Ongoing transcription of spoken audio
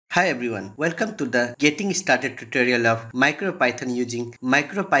Hi everyone, welcome to the Getting Started tutorial of MicroPython using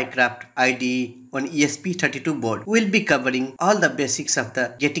MicroPyCraft IDE on ESP32 board. We'll be covering all the basics of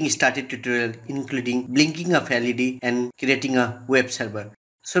the Getting Started tutorial, including blinking of LED and creating a web server.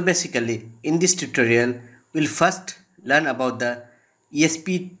 So basically, in this tutorial, we'll first learn about the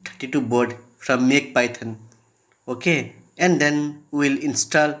ESP32 board from MakePython. Okay, and then we'll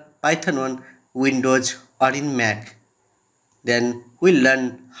install Python on Windows or in Mac. Then we'll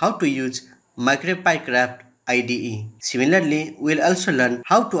learn how to use MicroPyCraft IDE. Similarly, we'll also learn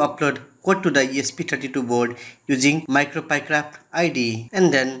how to upload code to the ESP32 board using MicroPyCraft IDE.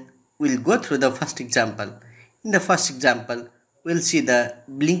 And then we'll go through the first example. In the first example, we'll see the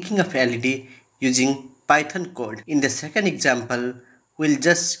blinking of LED using Python code. In the second example, we'll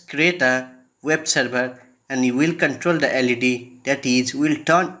just create a web server and we will control the LED, that is, we'll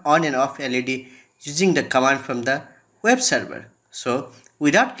turn on and off LED using the command from the web server. So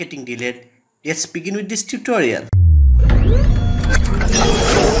without getting delayed, let's begin with this tutorial.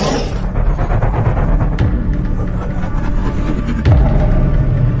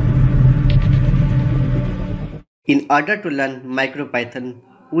 In order to learn MicroPython,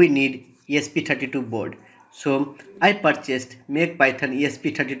 we need ESP32 board. So I purchased MakePython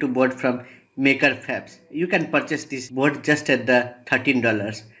ESP32 board from MakerFabs. You can purchase this board just at the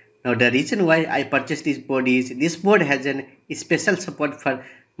 $13. Now the reason why I purchased this board is this board has a special support for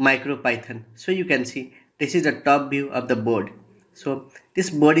MicroPython. So you can see this is the top view of the board. So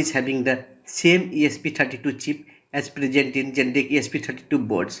this board is having the same ESP32 chip as present in generic ESP32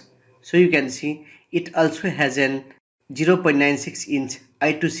 boards. So you can see it also has an 0.96 inch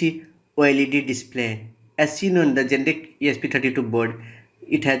I2C OLED display. As seen on the generic ESP32 board,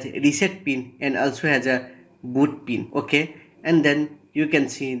 it has reset pin and also has a boot pin. Okay, and then you can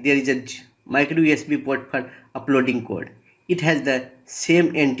see there is a micro USB port for uploading code. It has the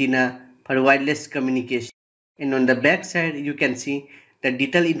same antenna for wireless communication. And on the back side, you can see the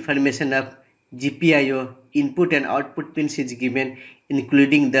detailed information of GPIO input and output pins is given,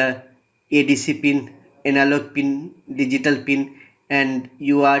 including the ADC pin, analog pin, digital pin, and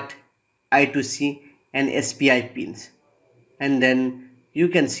UART, I2C, and SPI pins. And then you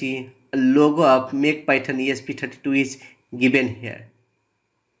can see a logo of MakePython ESP32 is given here.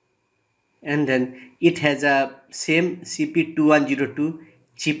 And then it has a same CP2102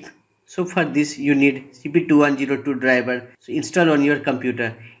 chip. So for this you need CP2102 driver. So install on your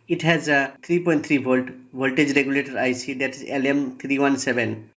computer. It has a 3.3 volt voltage regulator IC, that is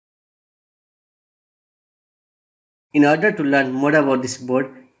LM317. In order to learn more about this board,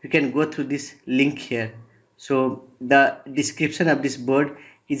 you can go through this link here. So the description of this board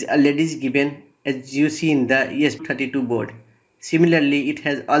is already given as you see in the ESP32 board. Similarly, it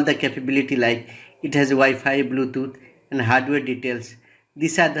has all the capability like it has Wi-Fi, Bluetooth and hardware details.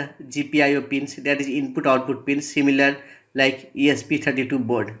 These are the GPIO pins, that is input output pins, similar like ESP32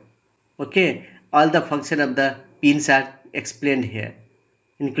 board. Okay, all the function of the pins are explained here,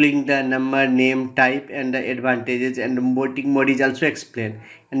 including the number, name, type and the advantages, and the voting mode is also explained.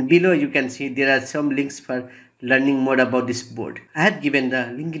 And below you can see there are some links for learning more about this board. I have given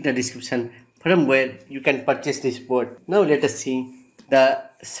the link in the description from where you can purchase this board. Now let us see the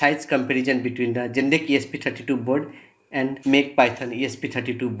size comparison between the generic ESP32 board and MakePython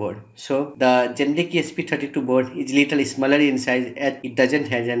ESP32 board. So the generic ESP32 board is little smaller in size as it doesn't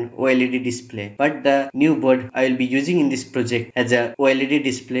have an OLED display. But the new board I will be using in this project has a OLED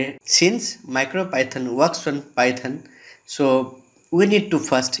display. Since MicroPython works on Python, so we need to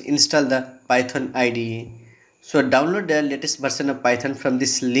first install the Python IDE. So download the latest version of Python from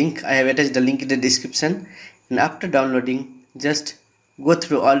this link. I have attached the link in the description. And after downloading, just go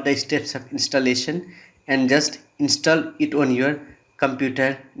through all the steps of installation and just install it on your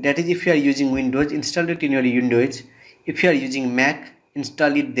computer. That is, if you are using Windows, install it in your Windows. If you are using Mac,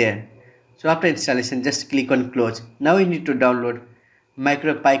 install it there. So after installation, just click on close. Now you need to download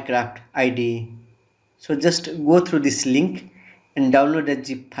MicroPyCraft IDE. So just go through this link and download the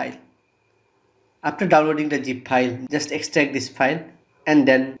zip file. After downloading the zip file, just extract this file and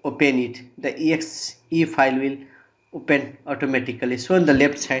then open it. The exe file will open automatically. So on the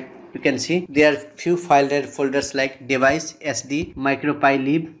left side, you can see there are few file and folders like device, SD,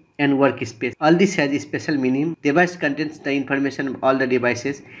 MicroPylib and workspace. All this has a special meaning. Device contains the information of all the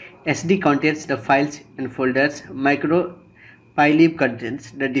devices. SD contains the files and folders. MicroPylib contains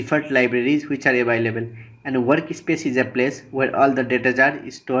the default libraries which are available. And workspace is a place where all the data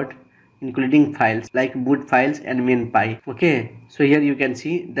are stored, including files like boot files and main.py. Okay, so here you can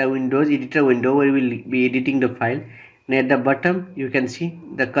see the Windows editor window where we will be editing the file. And at the bottom you can see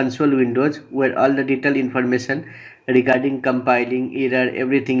the console windows where all the detailed information regarding compiling, error,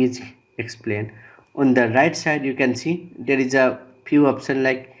 everything is explained. On the right side you can see there is a few options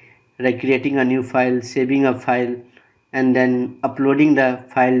like creating a new file, saving a file, and then uploading the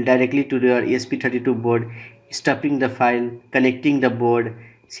file directly to your ESP32 board, stopping the file, connecting the board,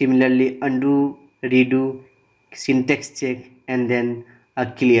 similarly undo, redo, syntax check, and then a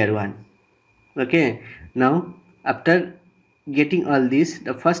clear one. Okay, now after getting all this,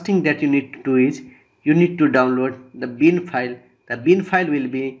 the first thing that you need to do is you need to download the bin file. The bin file will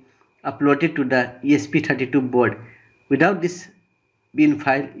be uploaded to the ESP32 board. Without this bin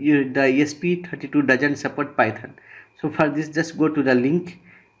file, the ESP32 doesn't support Python. So for this, just go to the link,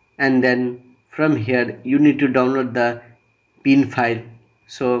 and then from here you need to download the bin file.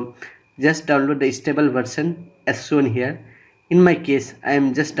 So just download the stable version as shown here. In my case, I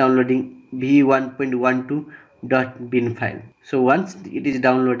am just downloading v1.12.bin file. So once it is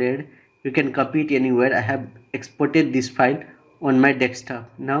downloaded, you can copy it anywhere. I have exported this file on my desktop.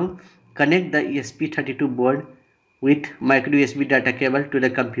 Now connect the ESP32 board with micro USB data cable to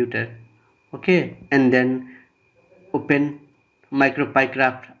the computer. Okay, and then open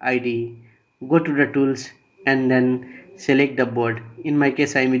MicroPyCraft IDE, go to the tools, and then select the board. In my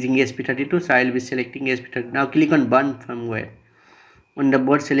case, I am using ESP32, so I will be selecting ESP32. Now click on burn firmware. On the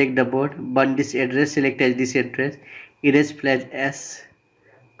board, select the board, burn this address, select as this address, erase flash S,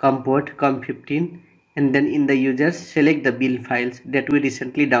 comport, com15, and then in the users, select the bin files that we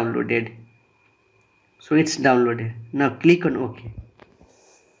recently downloaded. So it's downloaded. Now click on OK.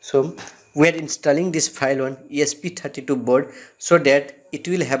 So we are installing this file on ESP32 board so that it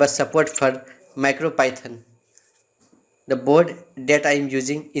will have a support for MicroPython. The board that I am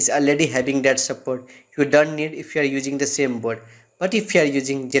using is already having that support. You don't need if you are using the same board. But if you are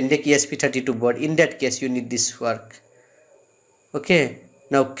using generic ESP32 board, in that case you need this work. Okay,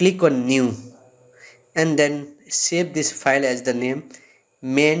 now click on new and then save this file as the name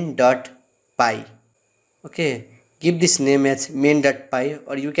main.py. Okay, give this name as main.py,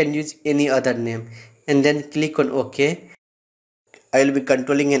 or you can use any other name, and then click on OK. I will be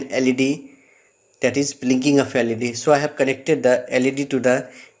controlling an LED, that is blinking of LED. So I have connected the LED to the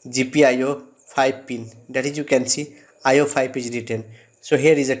GPIO 5 pin, that is you can see IO5 is written. So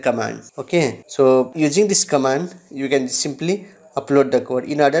here is a command. Okay, so using this command you can simply upload the code.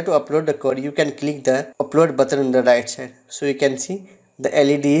 In order to upload the code, you can click the upload button on the right side. So you can see the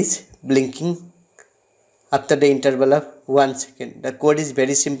LED is blinking after the interval of 1 second. The code is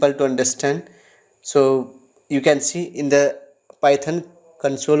very simple to understand. So you can see in the Python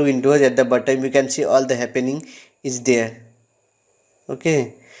console windows at the bottom, you can see all the happening is there.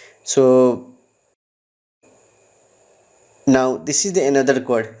 Okay, so now this is the another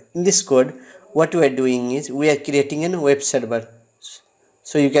code. In this code, what we are doing is we are creating a web server.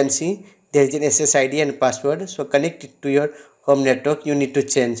 So you can see there is an SSID and password. So connect it to your home network. You need to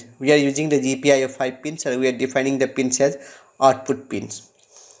change. We are using the GPIO 5 pins, and we are defining the pins as output pins.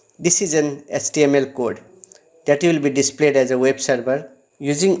 This is an HTML code that will be displayed as a web server.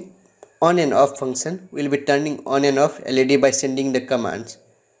 Using on and off function, we will be turning on and off LED by sending the commands.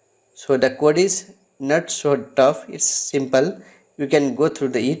 So the code is not so tough, it's simple. You can go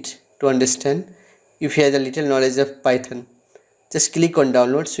through it to understand if you have a little knowledge of Python. Just click on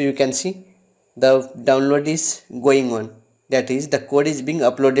download. So you can see the download is going on, that is the code is being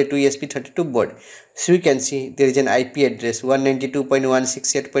uploaded to ESP32 board. So you can see there is an IP address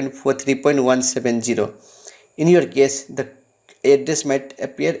 192.168.43.170. in your case the address might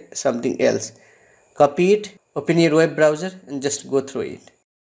appear something else. Copy it, open your web browser and just go through it.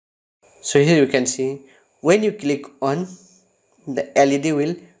 So here you can see when you click on, the LED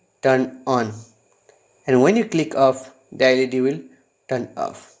will turn on, and when you click off, the LED will turn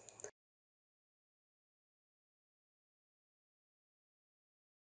off.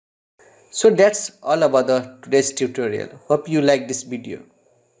 So that's all about the today's tutorial. Hope you like this video.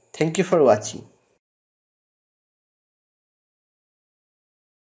 Thank you for watching.